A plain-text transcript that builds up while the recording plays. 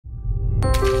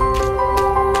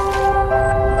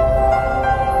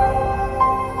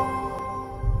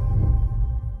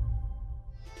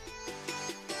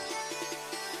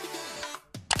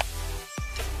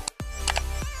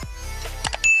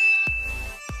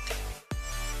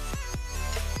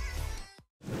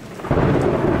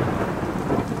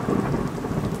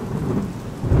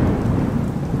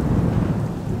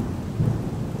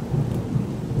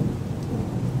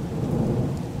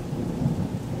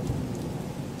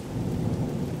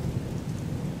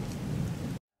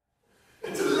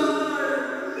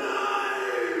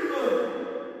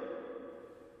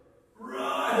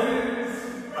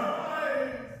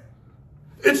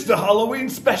It's the Halloween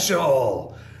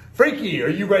special. Frankie, are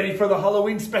you ready for the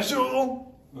Halloween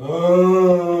special?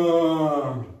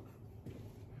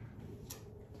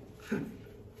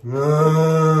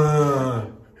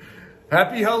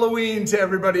 Happy Halloween to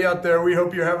everybody out there. We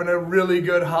hope you're having a really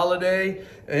good holiday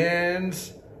and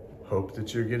hope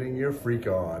that you're getting your freak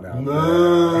on out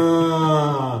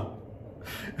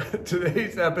there.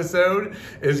 Today's episode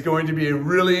is going to be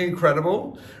really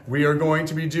incredible. We are going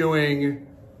to be doing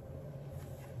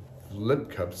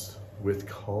lip cups with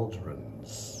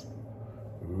cauldrons.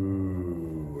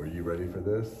 Ooh, are you ready for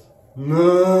this?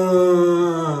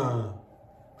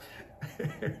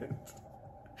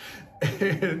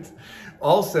 And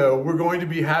also, we're going to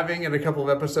be having in a couple of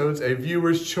episodes a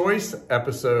viewer's choice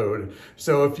episode.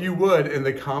 So if you would, in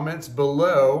the comments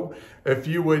below, if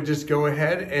you would just go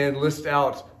ahead and list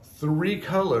out 3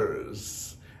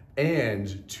 colors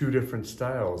and 2 different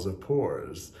styles of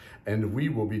pours. And we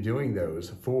will be doing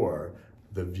those for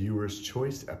the viewer's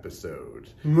choice episode.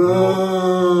 We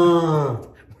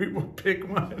will pick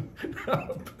one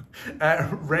up at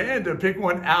random, pick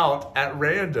one out at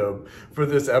random for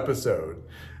this episode.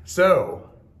 So,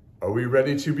 are we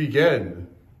ready to begin?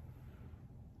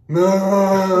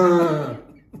 All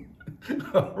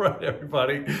right,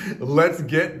 everybody, let's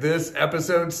get this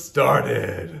episode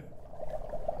started.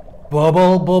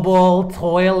 Bubble, bubble,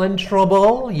 toil and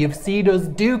trouble. You've seen us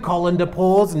do colander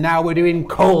pours, now we're doing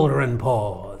cauldron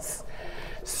pours.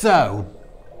 So,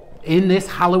 in this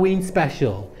Halloween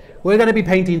special, we're going to be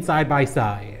painting side by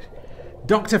side.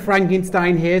 Dr.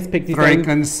 Frankenstein here's picked his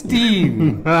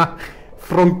Frankenstein.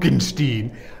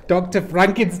 Frankenstein. Dr.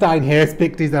 Frankenstein here's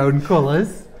picked his own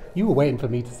colours. You were waiting for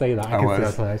me to say that. I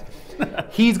was.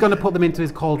 He's going to put them into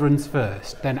his cauldrons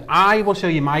first. Then I will show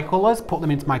you my colours, put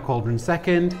them into my cauldron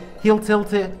second. He'll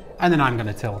tilt it, and then I'm going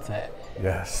to tilt it.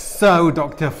 Yes. So,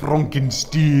 Dr.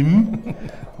 Frankenstein,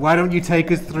 why don't you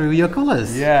take us through your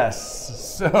colours?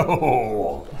 Yes.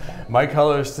 So, my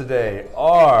colors today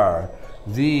are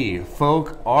the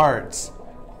DecoArt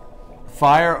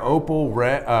Fire Opal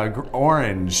Red,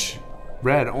 Orange,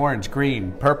 Red, Orange,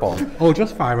 Green, Purple. Oh,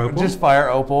 just Fire Opal? Just Fire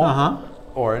Opal, Uh-huh.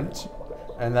 Orange.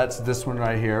 And that's this one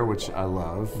right here, which I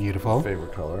love. Beautiful.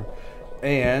 Favorite color.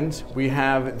 And we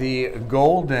have the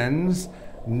Golden's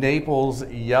Naples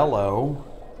Yellow.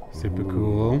 Super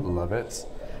cool. Love it.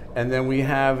 And then we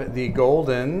have the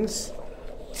Golden's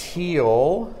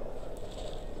Teal.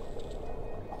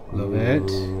 Love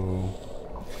it.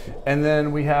 And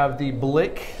then we have the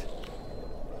Blick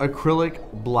Acrylic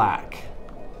Black.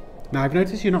 Now, I've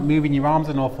noticed you're not moving your arms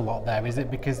an awful lot there. Is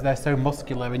it because they're so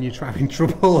muscular and you're having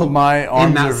trouble? My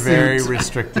arms are suit? very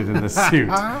restricted in the suit.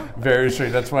 Very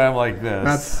restricted. That's why I'm like this.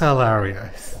 That's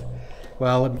hilarious.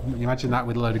 Well, imagine that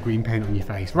with a load of green paint on your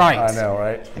face. Right. I know,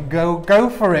 right? Go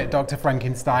for it, Dr.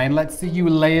 Frankenstein. Let's see you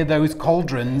layer those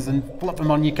cauldrons and flip them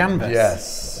on your canvas.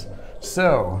 Yes.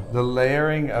 So, the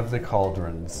layering of the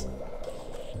cauldrons.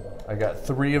 I got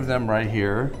 3 of them right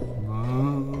here.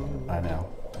 I know.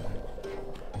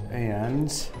 And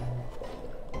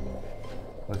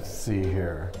let's see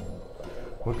here.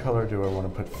 What color do I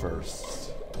want to put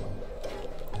first?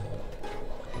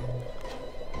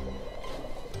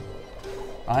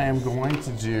 I am going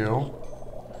to do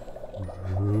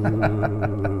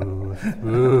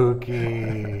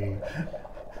spooky.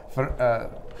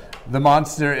 The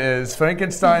monster is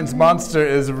Frankenstein's monster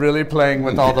is really playing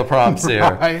with all the prompts here.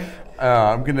 Right.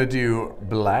 I'm gonna do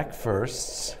black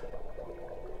first.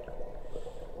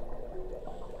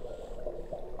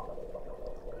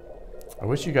 I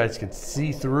wish you guys could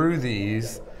see through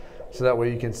these so that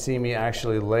way you can see me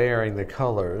actually layering the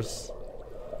colors.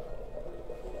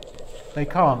 They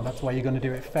can't. That's why you're going to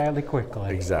do it fairly quickly.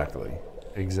 Exactly.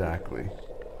 Exactly.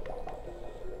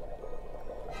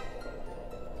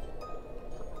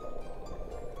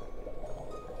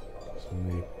 Some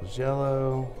Naples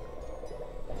yellow.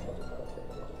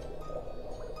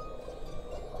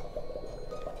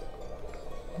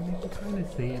 They can kind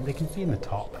of see, and they can see in the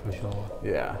top for sure.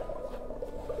 Yeah.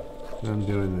 Then I'm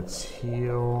doing the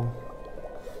teal.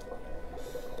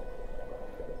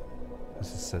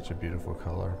 This is such a beautiful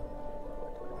color.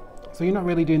 So you're not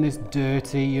really doing this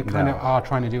dirty, you kind of are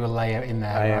trying to do a layer in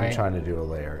there, I right? am trying to do a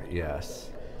layer, yes.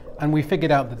 And we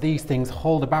figured out that these things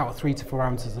hold about 3 to 4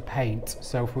 ounces of paint.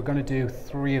 So if we're going to do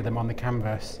 3 of them on the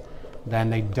canvas,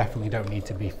 then they definitely don't need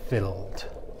to be filled.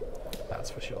 That's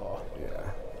for sure.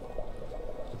 Yeah.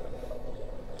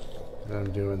 Then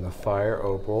I'm doing the Fire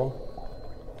Opal.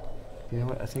 You know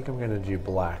what? I think I'm going to do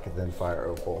black and then Fire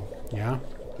Opal. Yeah?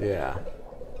 Yeah.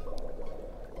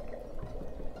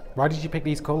 Why did you pick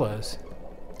these colors?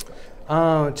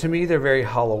 To me, they're very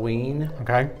Halloween.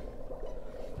 Okay.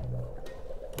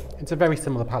 It's a very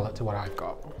similar palette to what I've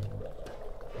got.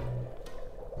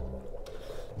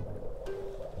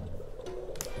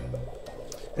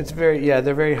 It's very, yeah,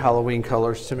 they're very Halloween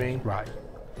colors to me. Right.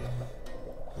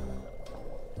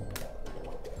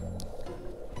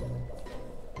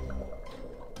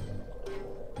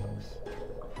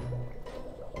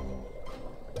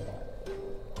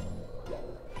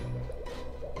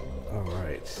 All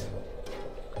right.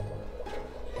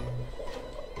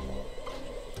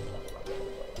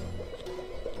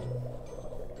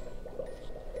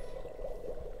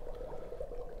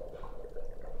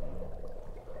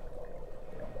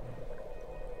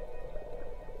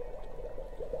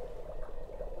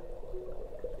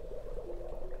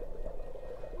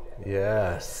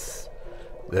 Yes,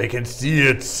 they can see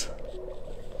it.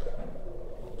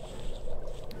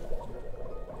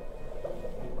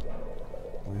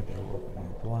 Maybe a little bit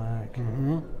more black.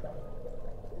 Mm-hmm.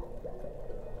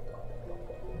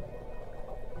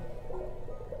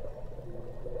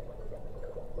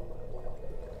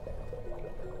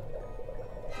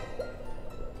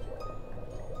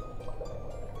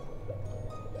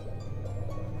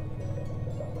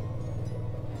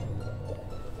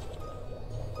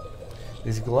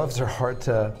 These gloves are hard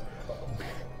to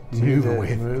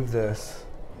move this.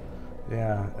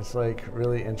 Yeah, it's like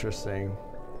really interesting.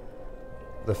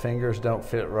 The fingers don't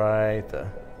fit right.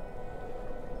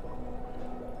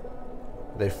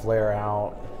 They flare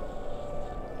out.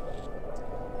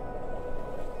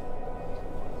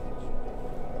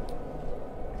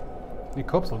 Your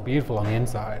cups look beautiful on the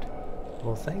inside.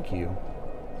 Well, thank you.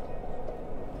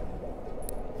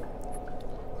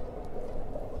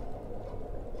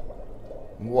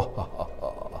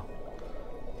 Whoa.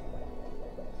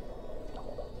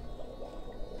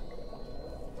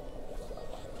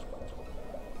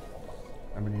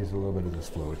 I'm gonna use a little bit of this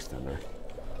flow extender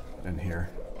in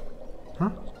here. Huh?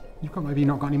 You've got, maybe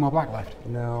not got any more black left?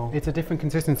 No. It's a different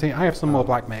consistency. I have some more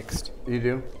black mixed. You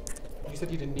do? You said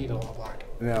you didn't need a lot of black.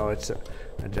 No, I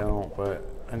don't, but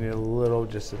I need a little,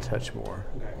 just a touch more.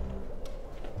 Okay.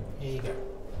 Here you go.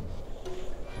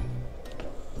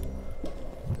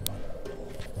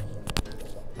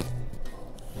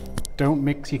 Don't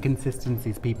mix your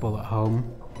consistencies, people at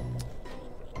home.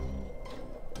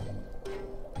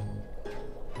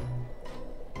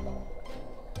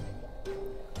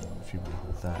 If you want to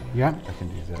hold that, Yeah. I can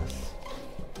do this.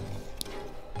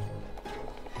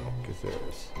 Because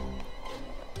there's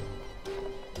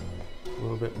a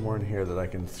little bit more in here that I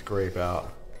can scrape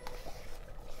out.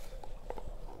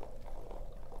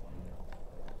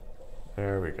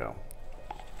 There we go.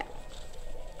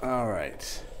 All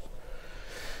right.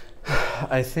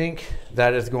 I think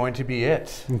that is going to be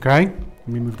it. Okay. Let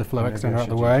me move the flow Maybe extender I out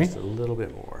the should do way. just a little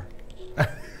bit more.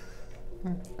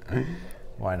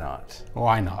 Why not?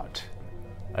 Why not?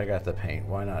 I got the paint.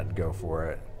 Why not go for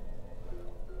it?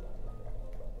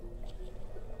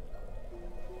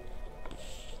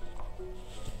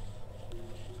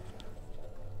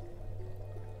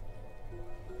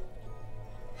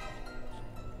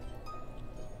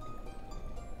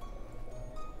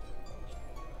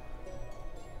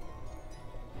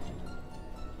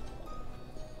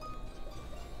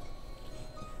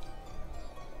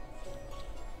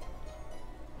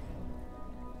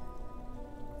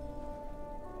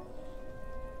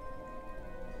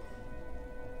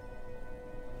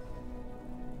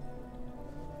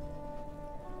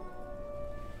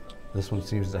 This one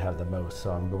seems to have the most,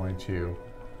 so I'm going to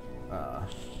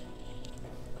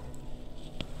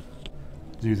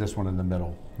do this one in the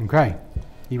middle. Okay.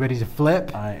 You ready to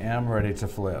flip? I am ready to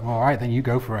flip. All right, then you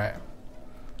go for it.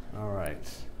 All right.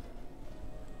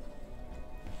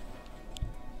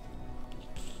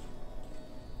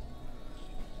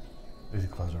 These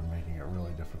clothes are making it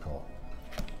really difficult.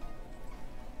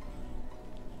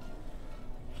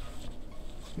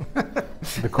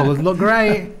 The colors look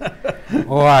great.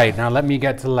 All right, now let me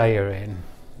get to layering.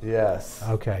 Yes.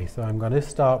 Okay, so I'm going to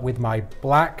start with my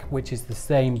black, which is the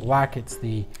same black. It's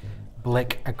the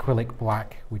Blick Acrylic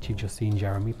Black, which you've just seen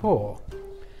Jeremy pour.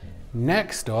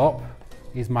 Next up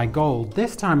is my gold.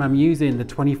 This time I'm using the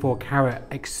 24 karat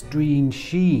Extreme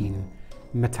Sheen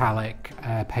metallic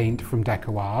paint from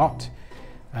DecoArt,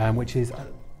 which is,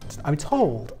 I'm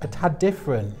told, a tad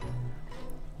different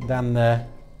than the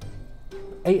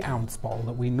 8-ounce bottle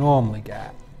that we normally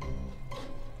get.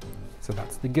 So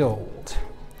that's the gold.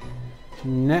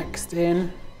 Next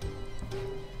in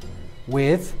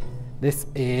with, this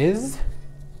is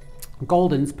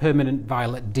Golden's Permanent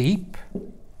Violet Deep.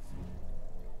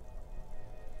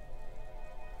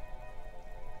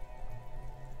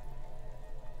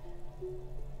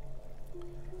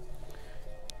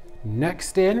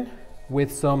 Next in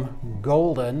with some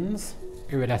Golden's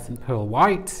Iridescent Pearl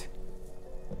White.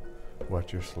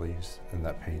 Watch your sleeves and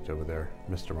that paint over there,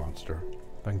 Mr. Monster.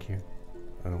 Thank you.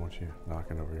 I don't want you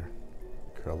knocking over your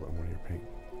color on one of your paint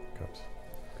cups.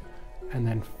 And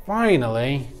then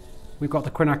finally, we've got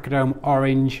the Quinacridone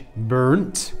Orange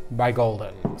Burnt by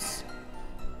Golden's.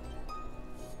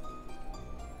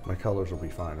 My colors will be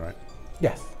fine, right?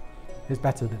 Yes, it's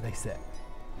better that they sit,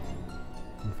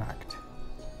 in fact.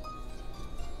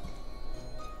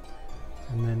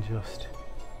 And then just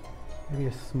maybe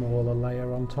a smaller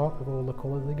layer on top of all the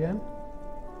colours again.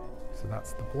 So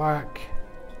that's the black,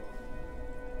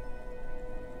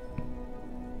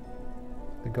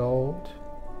 the gold,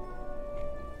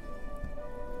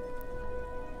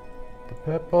 the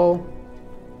purple,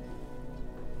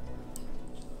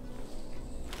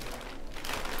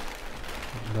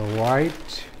 the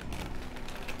white,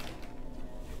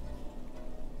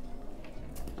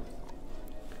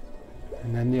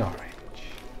 and then the orange.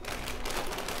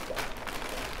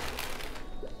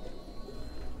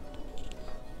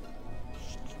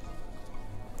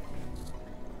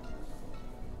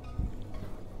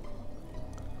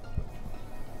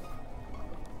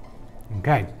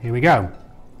 Okay, here we go.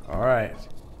 All right.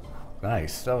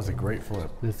 Nice. That was a great flip.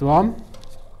 This one.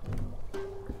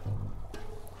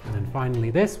 And then finally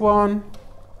this one.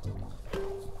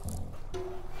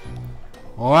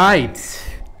 All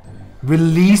right.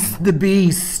 Release the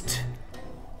beast.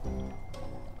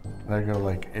 Let it go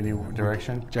like any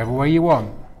direction? Whichever way you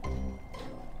want.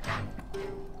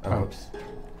 Oh, oops.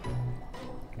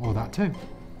 Or that too.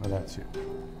 Oh, that's it.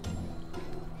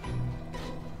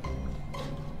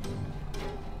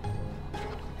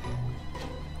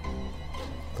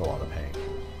 It's a lot of paint.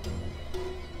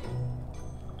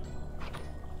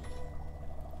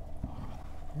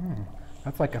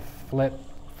 That's like a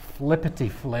flippity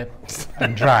flip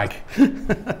and drag.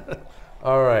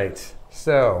 All right,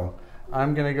 so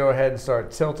I'm gonna go ahead and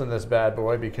start tilting this bad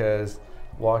boy because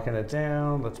walking it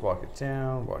down, let's walk it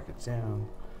down, walk it down,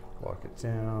 walk it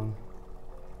down,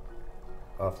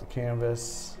 off the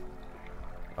canvas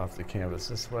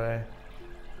this way.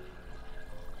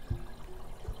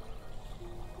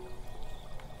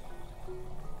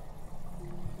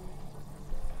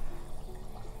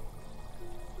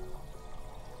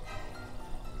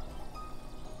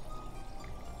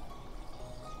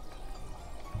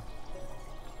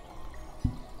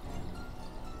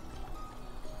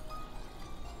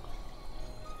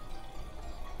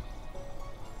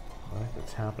 I think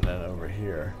what's happening over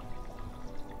here.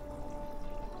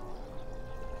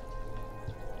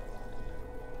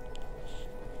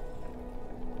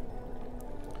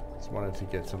 Just wanted to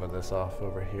get some of this off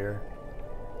over here.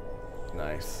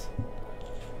 Nice.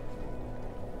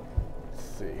 Let's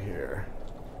see here.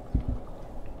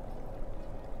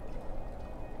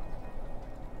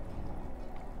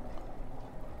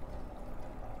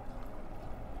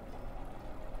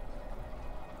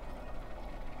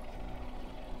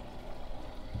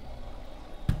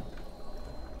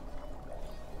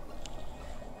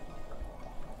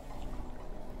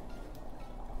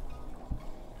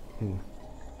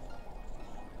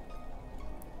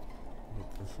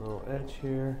 Get this little edge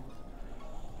here.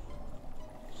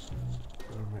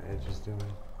 What are my edges doing?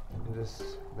 I'm just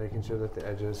making sure that the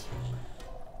edges.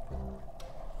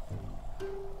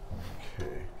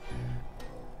 Okay.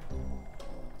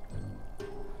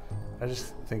 I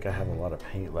just think I have a lot of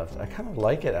paint left. I kind of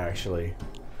like it actually.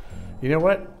 You know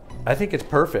what? I think it's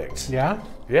perfect. Yeah?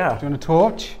 Yeah. Do you want a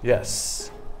torch? Yes.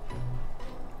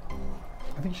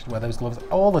 I think you should wear those gloves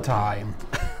all the time.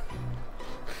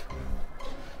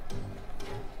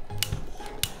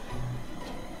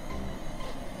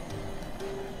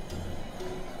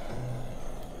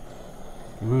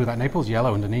 Ooh, that Naples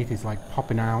yellow underneath is like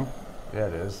popping out. Yeah,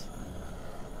 it is.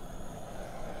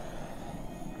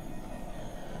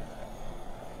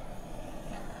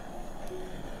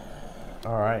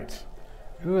 All right.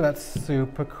 Ooh, that's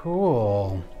super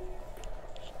cool.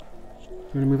 You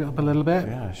want to move it up a little bit?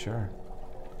 Yeah, sure.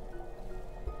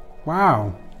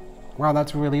 Wow. Wow,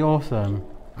 that's really awesome.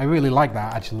 I really like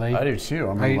that actually. I do too.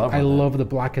 I'm in love with I it. love the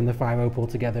black and the 5 opal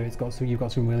together. It's got you've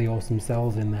got some really awesome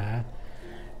cells in there.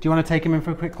 Do you want to take him in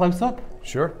for a quick close-up?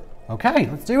 Sure. Okay,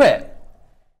 let's do it.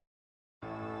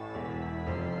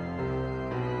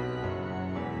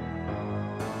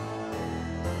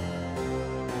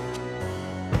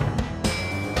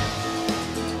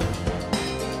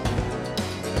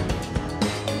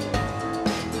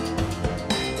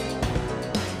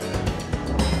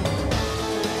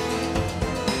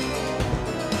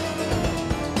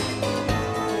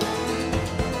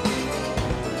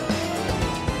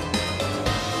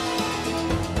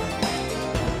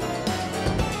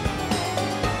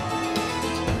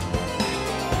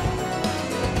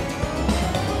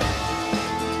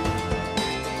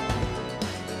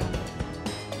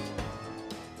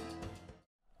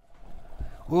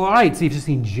 All right, so you've just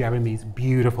seen Jeremy's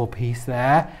beautiful piece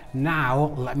there.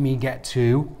 Now, let me get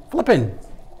to flipping.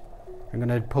 I'm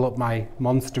gonna pull up my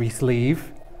monstery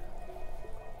sleeve.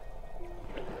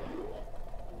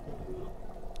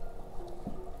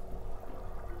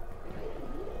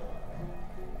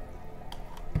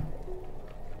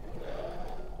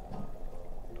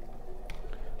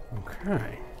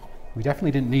 Okay, we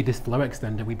definitely didn't need this flow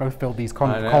extender. We both filled these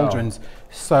cauldrons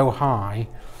so high.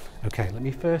 Okay, let me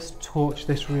first torch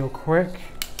this real quick.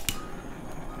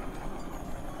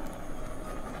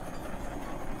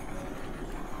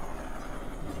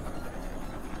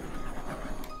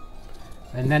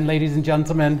 And then, ladies and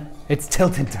gentlemen, it's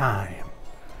tilting time.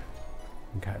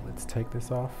 Okay, let's take this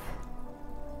off.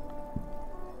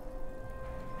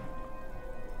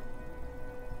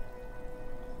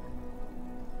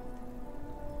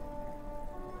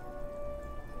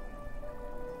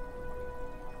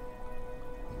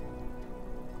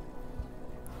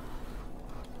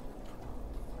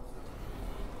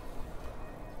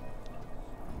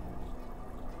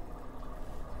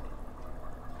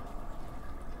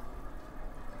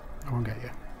 I won't get you.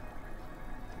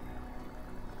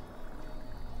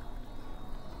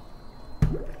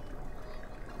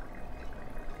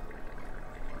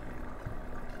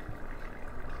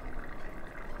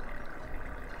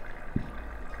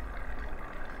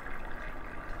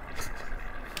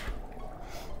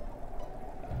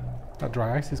 That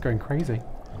dry ice is going crazy.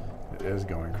 It is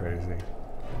going crazy.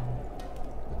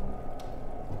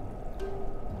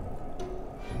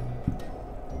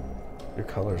 Your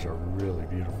colors are really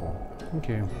beautiful. Thank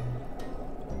you.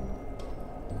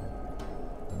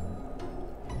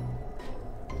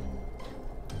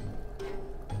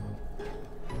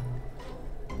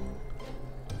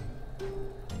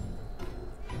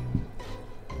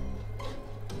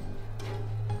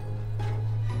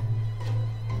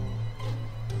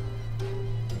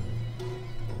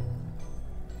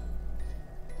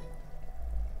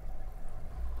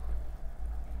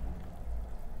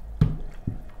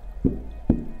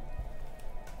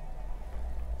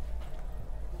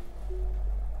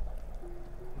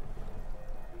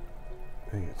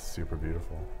 I think it's super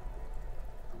beautiful.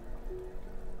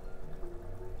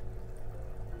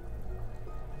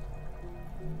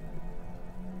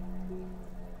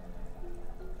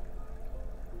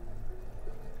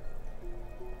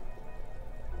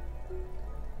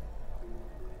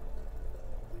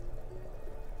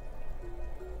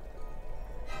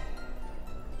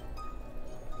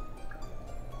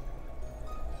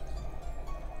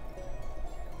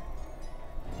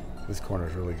 This corner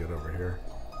is really good over here.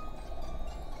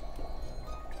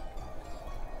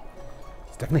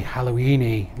 It's definitely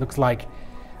Halloween-y. Looks like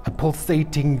a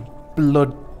pulsating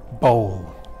blood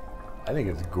bowl. I think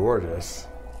it's gorgeous.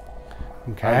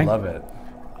 Okay. I love it.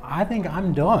 I think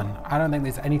I'm done. I don't think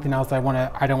there's anything else I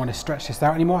don't want to stretch this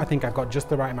out anymore. I think I've got just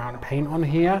the right amount of paint on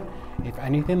here. If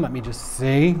anything, let me just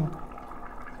see.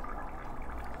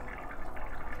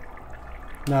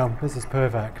 No, this is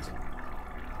perfect.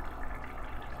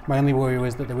 My only worry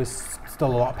was that there was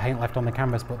still a lot of paint left on the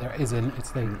canvas, but there isn't. It's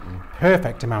the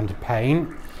perfect amount of paint.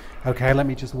 Okay, let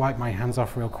me just wipe my hands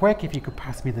off real quick. If you could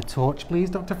pass me the torch, please,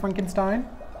 Dr. Frankenstein.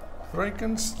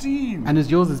 Frankenstein. And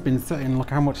as yours has been sitting, look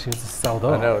how much yours is selled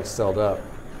up. I know, it's selled up.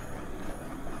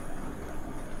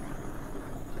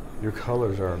 Your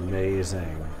colors are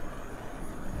amazing.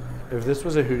 If this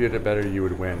was a Who Did It Better, you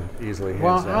would win easily.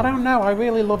 Well, I don't know. I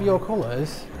really love your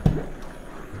colors.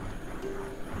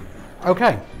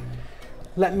 Okay.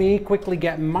 Let me quickly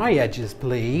get my edges,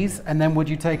 please, and then would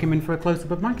you take them in for a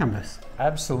close-up of my canvas?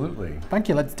 Absolutely. Thank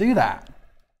you, let's do that.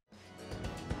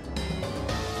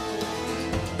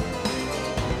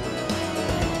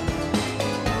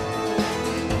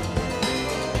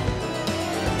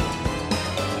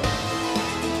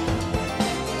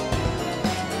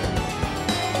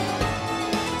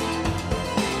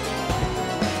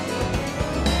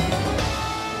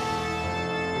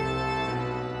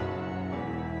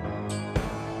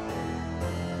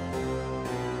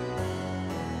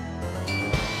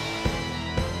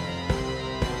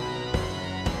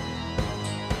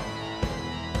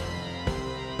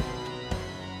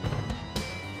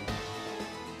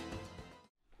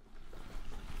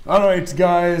 All right,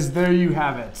 guys, there you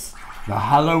have it. The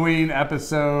Halloween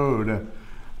episode.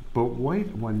 But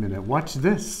wait 1 minute, watch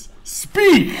this.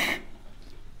 Speak!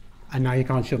 And now you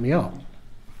can't shut me up.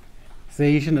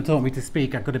 See, you shouldn't have taught me to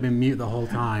speak. I could have been mute the whole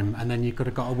time, and then you could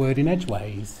have got a word in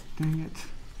edgeways. Dang it.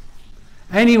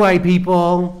 Anyway,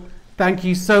 people, thank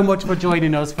you so much for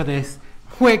joining us for this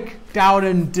quick, down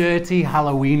and dirty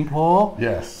Halloween pour.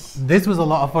 Yes. This was a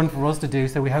lot of fun for us to do,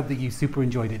 so we hope that you super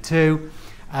enjoyed it too.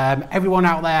 Everyone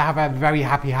out there, have a very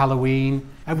happy Halloween.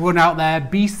 Everyone out there,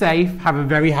 be safe. Have a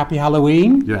very happy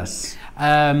Halloween. Yes.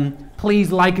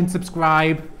 Please like and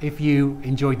subscribe if you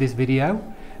enjoyed this video.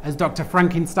 As Dr.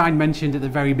 Frankenstein mentioned at the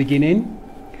very beginning,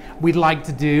 we'd like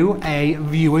to do a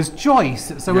viewer's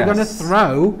choice. So we're going to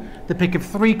throw the pick of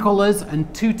 3 colours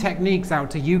and 2 techniques out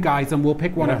to you guys, and we'll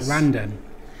pick one at random.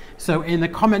 So in the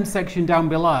comment section down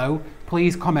below,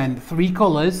 please comment 3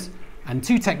 colours and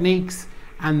 2 techniques,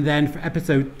 and then for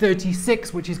episode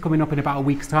 36, which is coming up in about a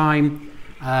week's time,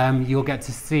 you'll get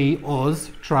to see us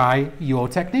try your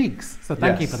techniques. So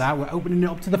thank you for that. We're opening it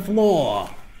up to the floor.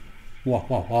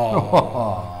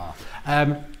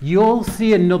 You'll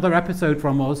see another episode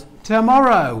from us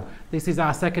tomorrow. This is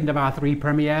our second of our 3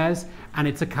 premieres, and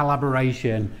it's a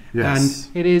collaboration. And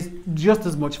it is just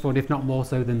as much fun, if not more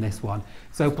so, than this one.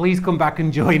 So please come back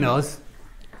and join us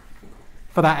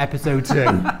for that episode 2.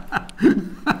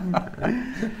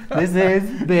 This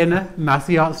has been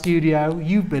Masse Art Studio.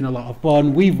 You've been a lot of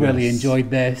fun. We've really enjoyed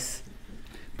this.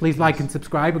 Please like and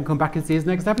subscribe and come back and see us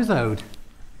next episode.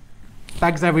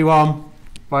 Thanks, everyone.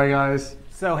 Bye, guys.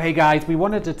 So, hey guys, we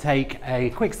wanted to take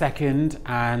a quick second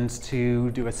and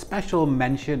to do a special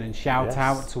mention and shout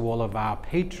out to all of our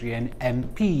Patreon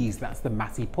MPs. That's the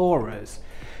Masse Pourers.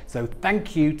 So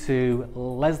thank you to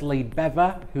Leslie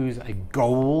Bever, who's a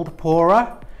gold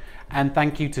pourer, and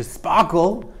thank you to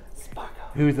Sparkle,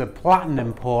 who's a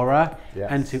platinum pourer,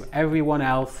 and to everyone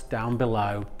else down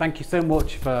below. Thank you so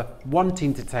much for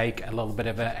wanting to take a little bit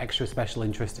of an extra special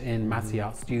interest in Masse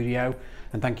Art Studio,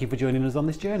 and thank you for joining us on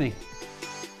this journey.